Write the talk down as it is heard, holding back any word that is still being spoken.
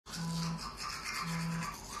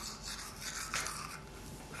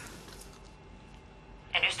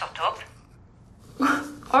laptop?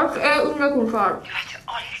 Alt under kontroll. Du vet jo,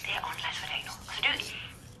 alt annerledes for deg nå. Altså,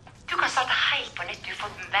 du kan starte helt på nytt. Du får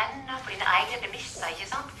venner på dine egne premisser, ikke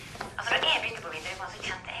sant? Altså, da jeg begynte på videregående, så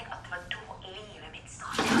kjente jeg at det var da livet mitt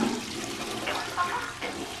startet. Det var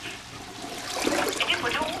fantastisk. Er du på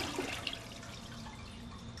do?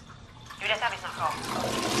 Du, dette har vi snakket om.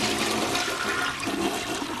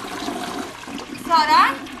 Sara?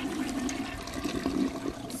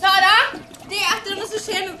 Sara? Det er et eller annet som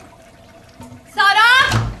skjer nå. Sara?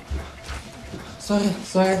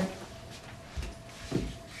 Sorry.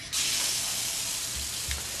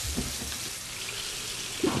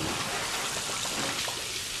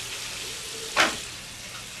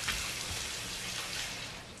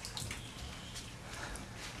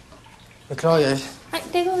 Beklager. Nei,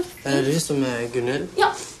 det går. Er det du som er Gunnhild?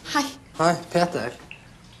 Ja, hei. Hei, Peter.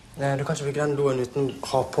 Du kan ikke bruke den doen uten å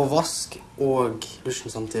ha på vask og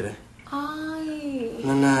dusjen samtidig. Ai.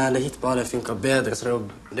 Men det hit bare funker bedre, så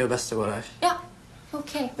det er jo best å gå der. Ja,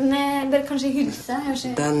 ok. Men bør kanskje hilse?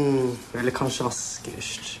 Den ville kanskje vaske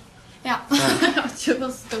først. Ja, jeg har ikke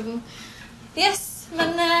vasket den. Yes, men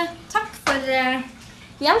takk for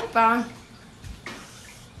hjelpa.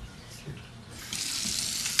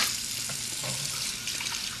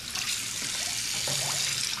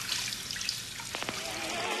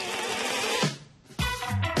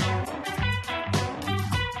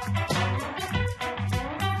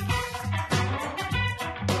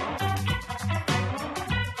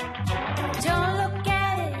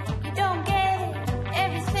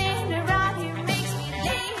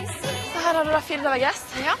 Her har du da 4 dager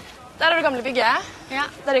gjest. Ja. Der er det gamle bygget. Ja.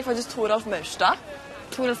 Der gikk faktisk Toralf Maurstad.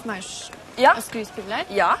 Toralf Maurstad? Ja. Og skuespiller?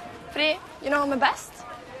 Ja, fordi, you know, han er best.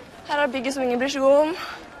 Her er det bygget som ingen bryr seg om.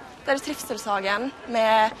 Der er Trivselshagen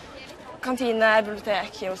med kantine,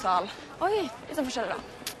 bibliotek, kiosal. Oi. Litt sånn forskjellig da.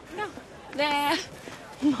 Ja. Det er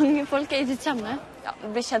mange folk jeg ikke kjenner. Ja, du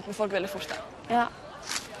blir kjent med folk veldig fort da. Ja.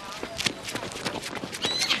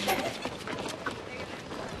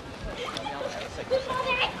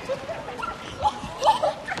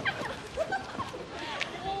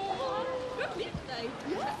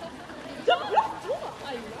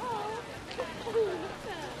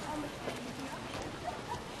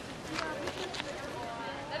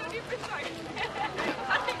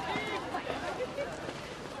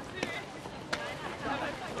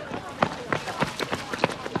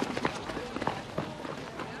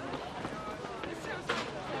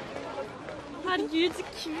 Herregud, så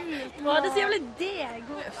kult. Det er så jævlig deg.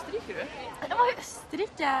 Hvor i Østerrike du? Jeg var i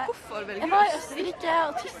Østerrike. Hvorfor velger du Jeg var i Østerrike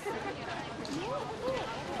og Tyskland.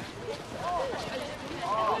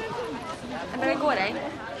 Men det går jeg.